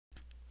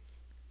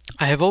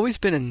I have always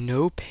been a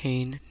no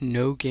pain,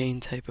 no gain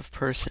type of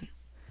person,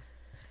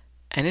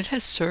 and it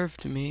has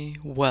served me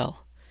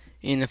well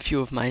in a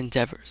few of my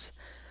endeavors.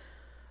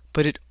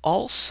 But it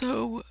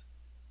also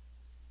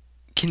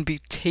can be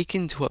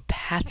taken to a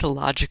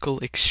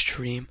pathological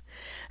extreme,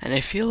 and I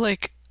feel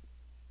like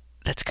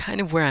that's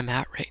kind of where I'm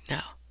at right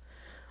now,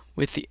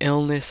 with the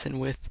illness and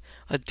with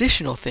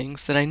additional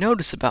things that I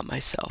notice about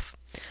myself.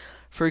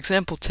 For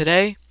example,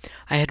 today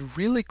I had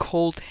really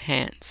cold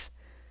hands.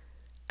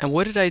 And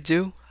what did I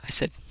do? I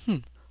said,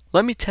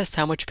 let me test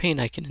how much pain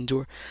I can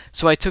endure.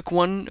 So I took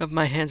one of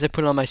my hands, I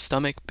put it on my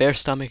stomach, bare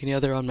stomach, and the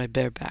other on my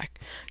bare back,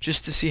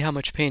 just to see how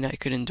much pain I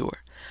could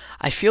endure.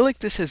 I feel like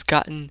this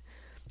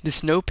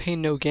no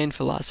pain, no gain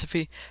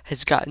philosophy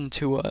has gotten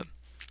to a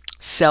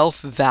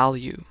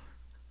self-value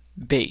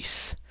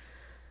base,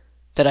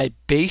 that I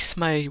base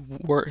my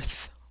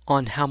worth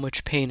on how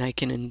much pain I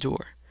can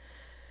endure.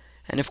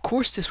 And of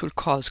course this would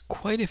cause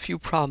quite a few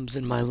problems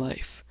in my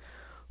life.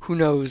 Who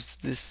knows,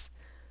 this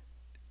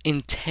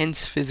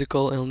intense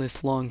physical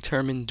illness,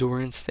 long-term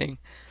endurance thing,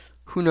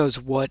 who knows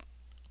what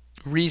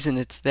reason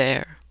it's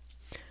there.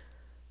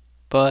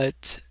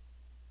 But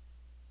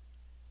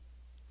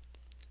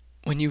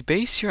when you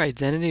base your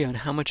identity on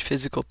how much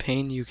physical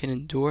pain you can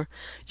endure,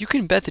 you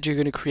can bet that you're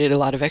going to create a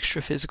lot of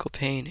extra physical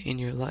pain in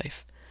your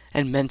life,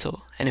 and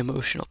mental and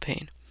emotional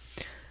pain.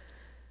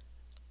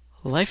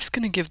 Life's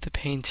going to give the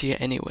pain to you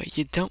anyway.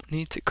 You don't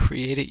need to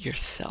create it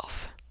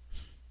yourself.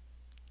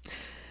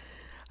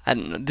 I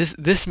don't know,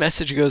 this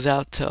message goes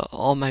out to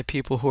all my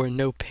people who are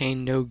no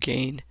pain, no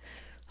gain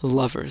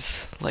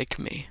lovers like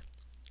me.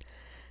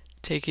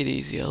 Take it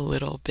easy a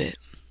little bit.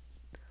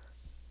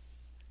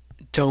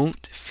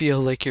 Don't feel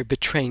like you're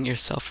betraying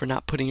yourself for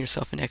not putting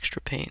yourself in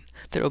extra pain.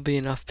 There will be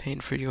enough pain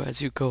for you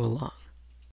as you go along.